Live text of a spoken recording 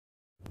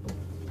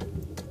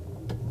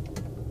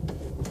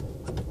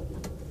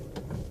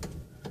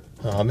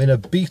I'm in a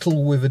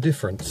Beetle with a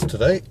difference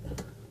today.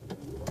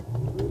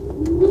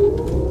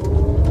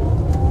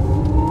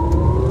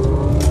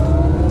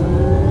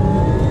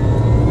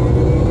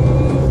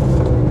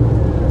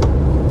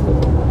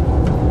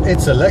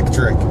 It's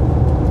electric.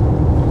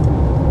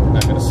 I'm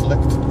going to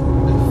select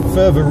the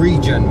further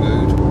regen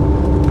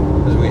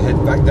mode as we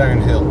head back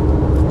downhill.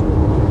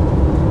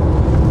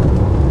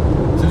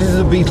 So this is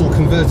a Beetle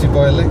converted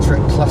by electric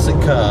classic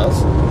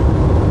cars,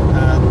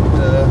 and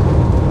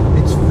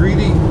it's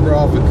really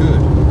rather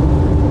good.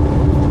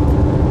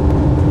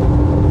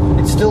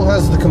 It still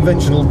has the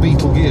conventional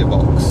Beetle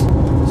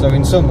gearbox, so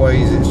in some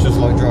ways it's just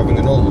like driving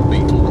a normal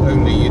Beetle,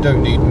 only you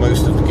don't need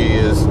most of the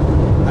gears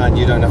and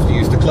you don't have to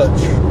use the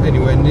clutch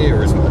anywhere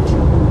near as much.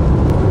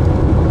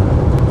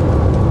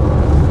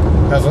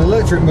 It has an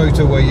electric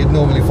motor where you'd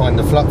normally find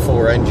the flat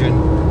 4 engine,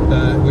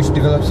 which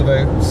develops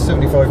about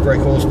 75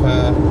 brake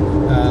horsepower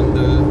and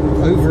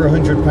over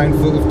 100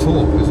 pound-foot of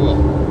torque as well,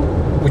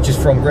 which is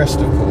from rest,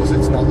 of course.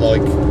 It's not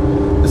like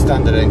the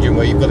standard engine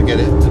where you've got to get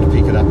it to the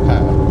peak of that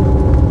power.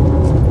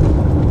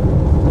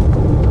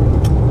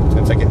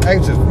 So take it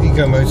out of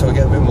eco mode so I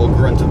get a bit more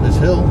grunt up this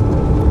hill.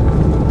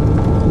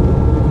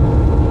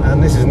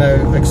 And this is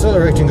now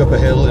accelerating up a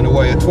hill in a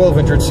way a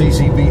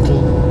 1200cc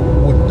Beetle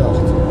would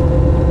not.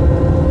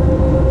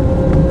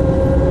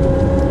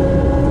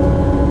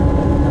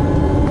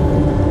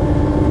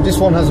 This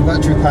one has a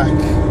battery pack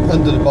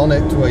under the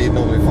bonnet where you'd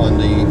normally find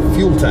the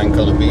fuel tank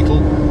on a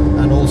Beetle,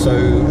 and also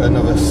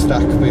another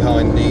stack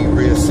behind the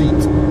rear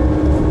seat.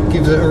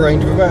 Gives it a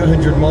range of about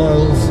 100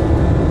 miles,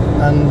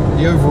 and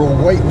the overall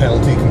weight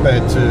penalty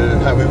compared to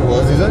how it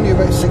was is only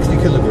about 60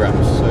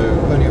 kilograms, so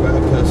only about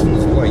a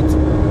person's weight.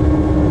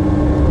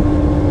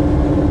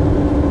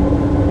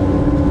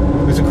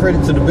 It's a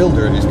credit to the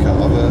builder of this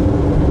car, but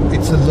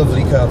it's a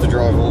lovely car to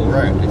drive all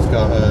around. It's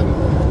got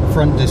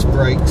front disc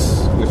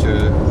brakes, which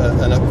are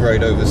an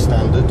upgrade over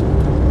standard,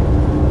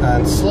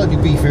 and slightly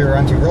beefier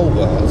anti-roll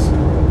bars,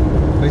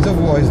 but it's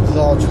otherwise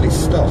largely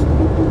stock.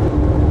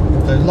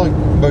 So like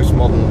most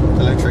modern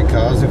electric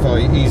cars, if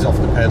I ease off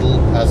the pedal,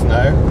 as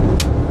now,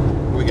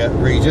 we get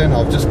regen.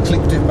 I've just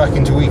clicked it back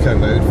into eco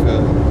mode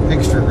for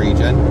extra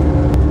regen,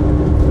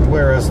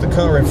 whereas the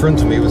car in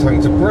front of me was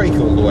having to brake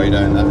all the way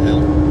down that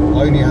hill.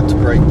 I only had to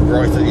brake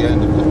right at the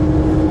end of it.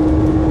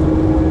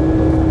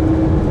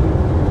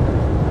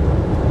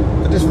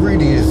 But this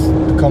really is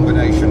the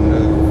combination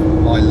of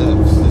my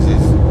loves. This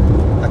is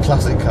a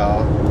classic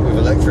car with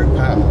electric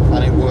power,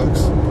 and it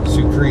works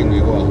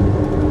supremely well.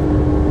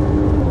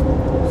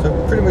 So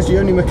pretty much the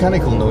only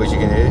mechanical noise you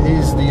can hear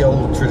is the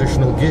old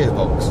traditional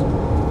gearbox,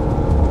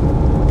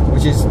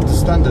 which is the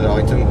standard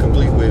item,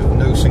 complete with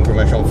no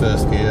synchromesh on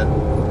first gear.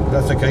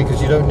 That's okay, because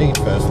you don't need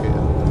first gear.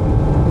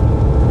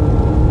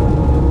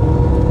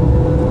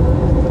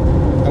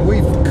 And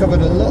we've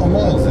covered a lot of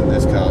miles in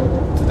this car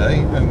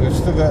today, and we've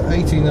still got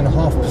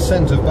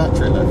 18.5% of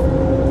battery left.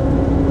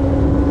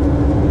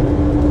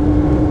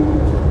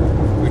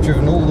 We've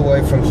driven all the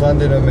way from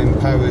Llandinum in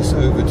Powys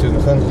over to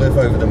Machynlleth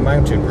over the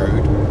mountain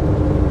road,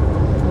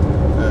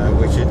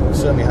 which it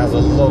certainly has a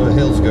lot of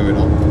hills going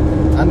on,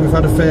 and we've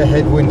had a fair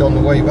headwind on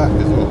the way back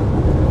as well.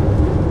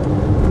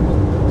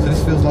 So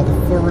this feels like a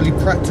thoroughly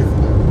practical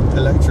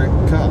electric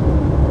car.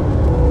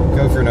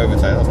 Go for an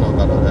overtake, that's not a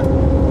bad idea.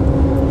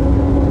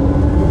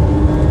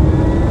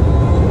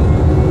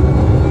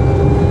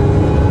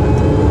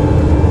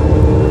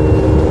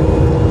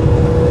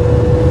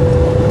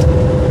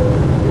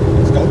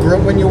 It's got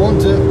grunt when you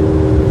want it.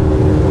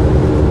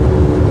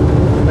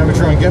 Now we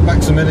try and get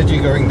back some energy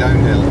going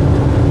downhill.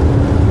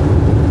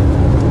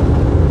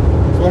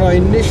 When I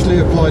initially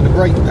apply the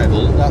brake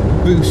pedal, that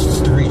boosts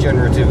the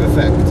regenerative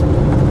effect.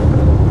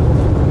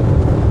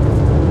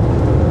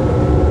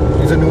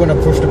 It's only when I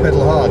push the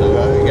pedal harder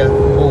that I get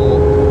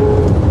more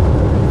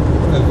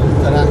of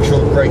an actual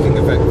braking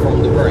effect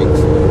from the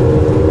brakes.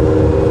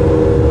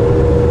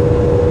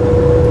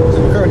 So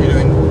we're currently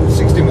doing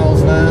 60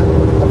 miles an hour.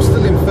 I'm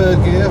still in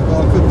third gear, but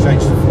I could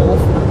change to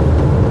fourth.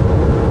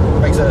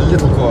 Makes it a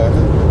little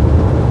quieter.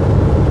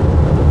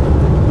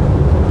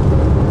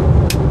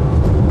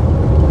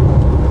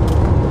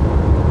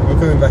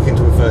 Going back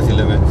into a 30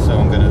 limit, so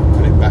I'm going to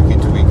put it back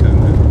into eco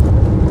mode.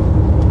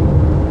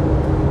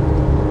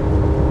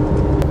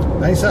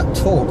 And it's that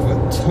torque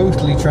that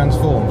totally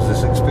transforms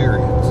this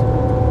experience.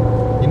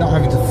 You're not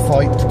having to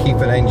fight to keep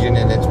an engine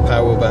in its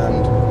power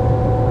band.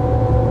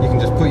 You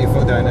can just put your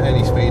foot down at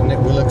any speed and it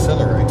will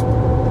accelerate.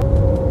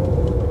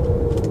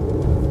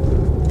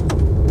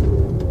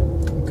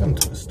 Come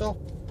to a stop,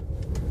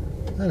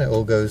 and it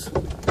all goes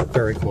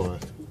very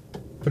quiet.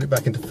 Put it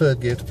back into third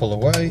gear to pull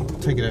away,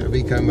 take it out of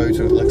eco mode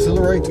so it'll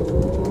accelerate.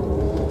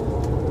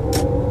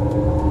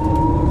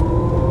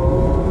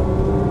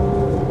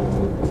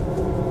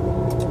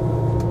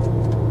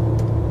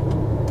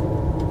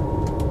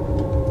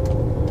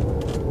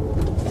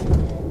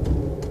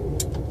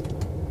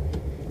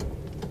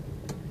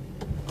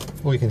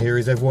 All you can hear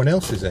is everyone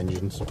else's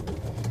engines.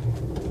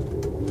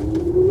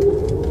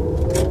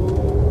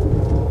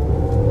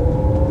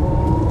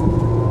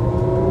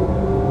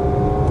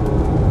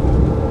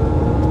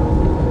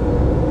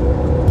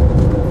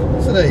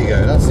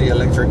 that's the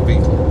electric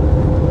Beetle.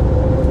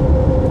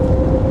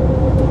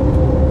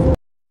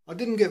 I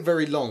didn't get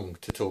very long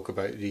to talk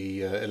about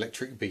the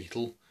electric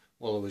Beetle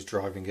while I was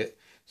driving it,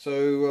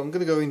 so I'm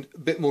going to go in a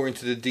bit more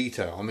into the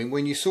detail. I mean,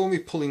 when you saw me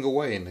pulling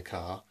away in the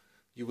car,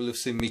 you will have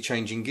seen me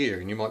changing gear,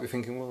 and you might be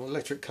thinking, well,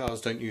 electric cars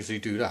don't usually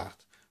do that.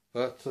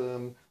 But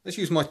let's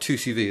use my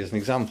 2CV as an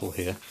example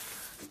here.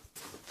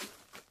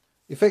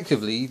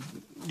 Effectively,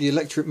 the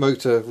electric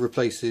motor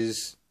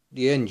replaces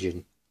the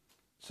engine,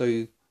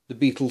 so the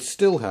Beetle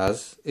still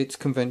has its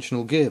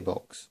conventional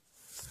gearbox.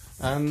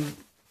 And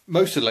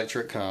most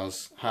electric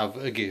cars have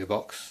a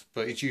gearbox,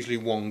 but it's usually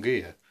one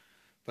gear.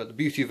 But the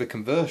beauty of a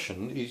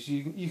conversion is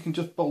you can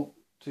just bolt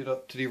it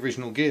up to the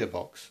original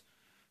gearbox.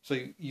 So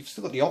you've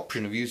still got the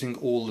option of using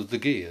all of the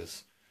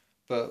gears.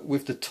 But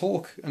with the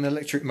torque an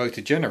electric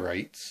motor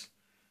generates,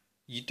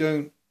 you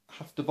don't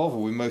have to bother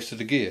with most of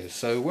the gears.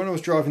 So when I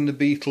was driving the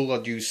Beetle,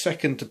 I'd use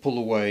second to pull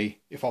away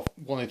if I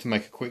wanted to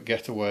make a quick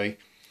getaway,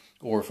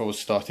 or if I was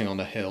starting on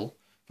a hill.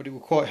 But it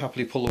would quite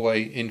happily pull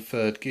away in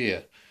third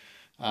gear.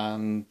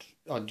 And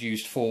I'd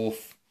used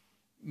fourth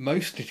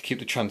mostly to keep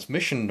the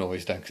transmission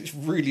noise down, because it's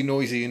really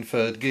noisy in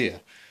third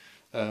gear.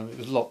 It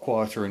was a lot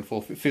quieter in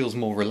fourth. It feels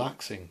more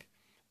relaxing.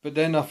 But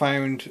then I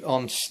found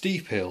on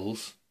steep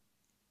hills,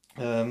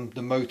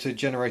 the motor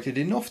generated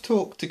enough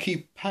torque to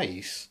keep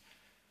pace,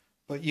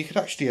 but you could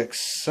actually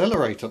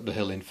accelerate up the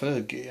hill in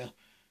third gear.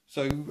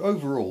 So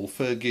overall,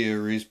 third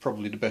gear is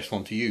probably the best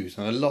one to use.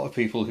 And a lot of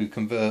people who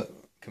convert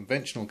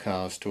conventional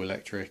cars to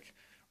electric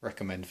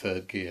recommend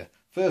third gear.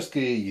 First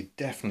gear you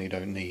definitely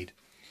don't need.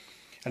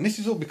 And this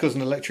is all because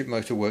an electric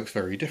motor works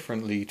very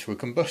differently to a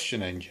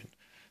combustion engine.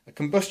 A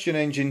combustion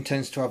engine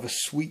tends to have a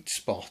sweet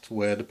spot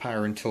where the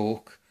power and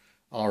torque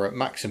are at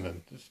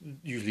maximum. There's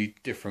usually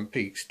different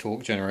peaks,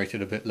 torque generated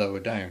a bit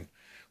lower down.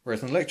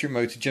 Whereas an electric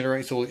motor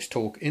generates all its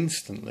torque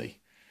instantly.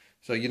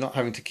 So you're not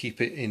having to keep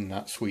it in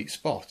that sweet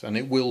spot, and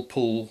it will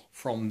pull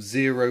from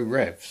 0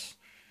 revs.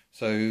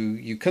 So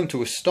you come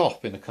to a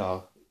stop in a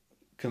car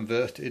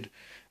converted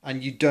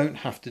and you don't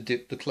have to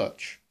dip the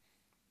clutch,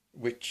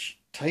 which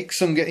takes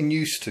some getting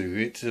used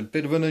to. It's a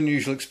bit of an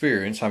unusual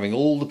experience having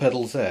all the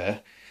pedals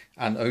there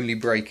and only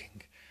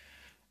braking.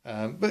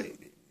 But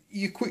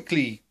you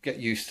quickly get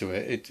used to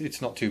it.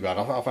 It's not too bad.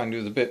 I found it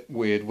was a bit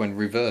weird when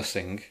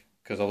reversing,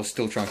 because I was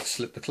still trying to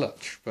slip the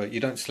clutch. But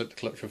you don't slip the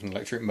clutch with an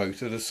electric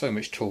motor. There's so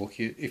much torque.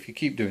 If you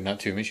keep doing that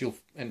too much, you'll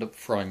end up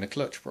frying the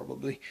clutch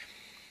probably.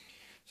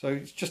 So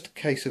it's just a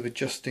case of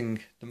adjusting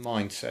the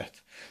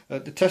mindset. The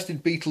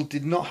tested Beetle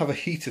did not have a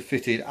heater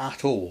fitted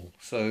at all.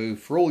 So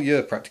for all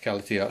your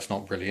practicality, that's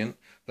not brilliant.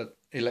 But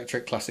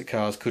electric classic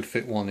cars could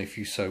fit one if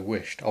you so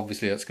wished.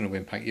 Obviously that's going to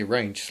impact your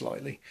range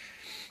slightly.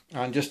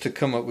 And just to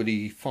come up with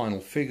the final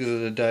figures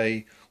of the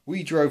day,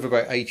 we drove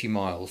about 80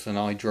 miles, and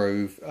I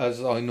drove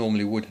as I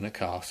normally would in a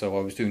car, so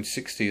I was doing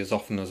 60 as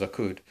often as I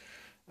could,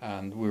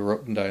 and we were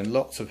up and down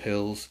lots of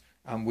hills,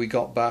 and we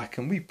got back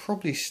and we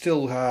probably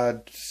still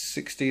had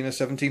 16 or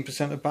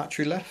 17% of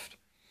battery left.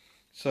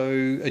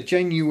 So a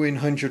genuine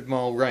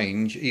 100-mile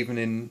range, even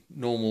in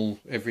normal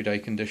everyday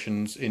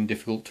conditions in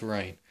difficult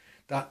terrain.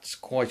 That's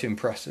quite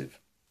impressive.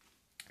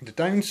 The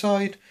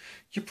downside,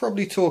 you're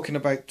probably talking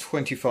about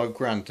 25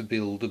 grand to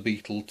build a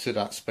Beetle to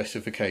that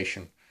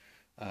specification.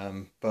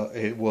 But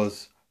it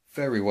was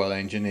very well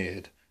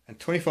engineered. And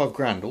 25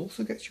 grand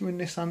also gets you a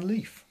Nissan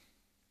Leaf.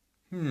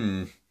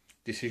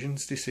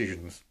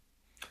 Decisions.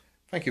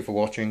 Thank you for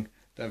watching.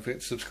 Don't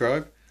forget to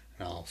subscribe,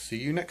 and I'll see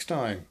you next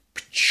time.